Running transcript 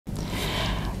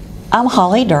I'm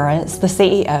Holly Durrance, the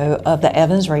CEO of the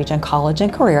Evans Region College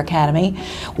and Career Academy.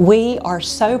 We are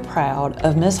so proud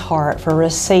of Ms. Hart for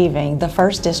receiving the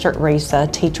First District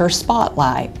RESA Teacher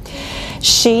Spotlight.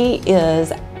 She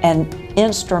is an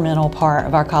instrumental part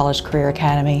of our College Career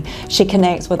Academy. She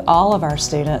connects with all of our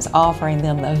students, offering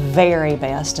them the very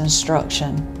best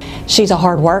instruction. She's a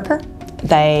hard worker.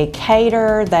 They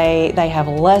cater, they have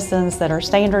lessons that are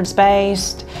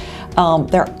standards-based.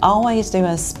 They're always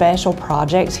doing special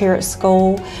projects here at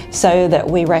school so that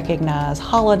we recognize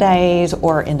holidays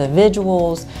or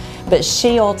individuals, but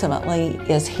she ultimately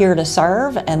is here to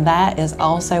serve, and that is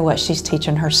also what she's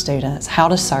teaching her students, how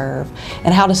to serve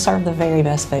and how to serve the very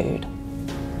best food.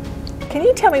 Can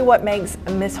you tell me what makes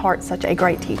Ms. Hart such a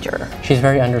great teacher? She's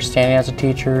very understanding as a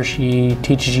teacher. She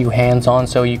teaches you hands-on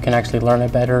so you can actually learn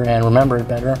it better and remember it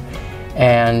better.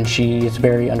 And she is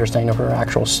very understanding of her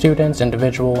actual students,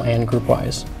 individual and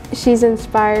group-wise. She's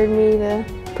inspired me to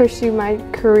pursue my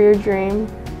career dream,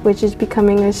 which is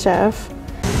becoming a chef.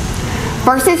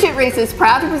 First District RESA is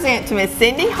proud to present to Ms.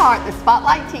 Cindy Hart the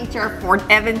Spotlight Teacher for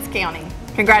Evans County.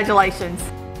 Congratulations.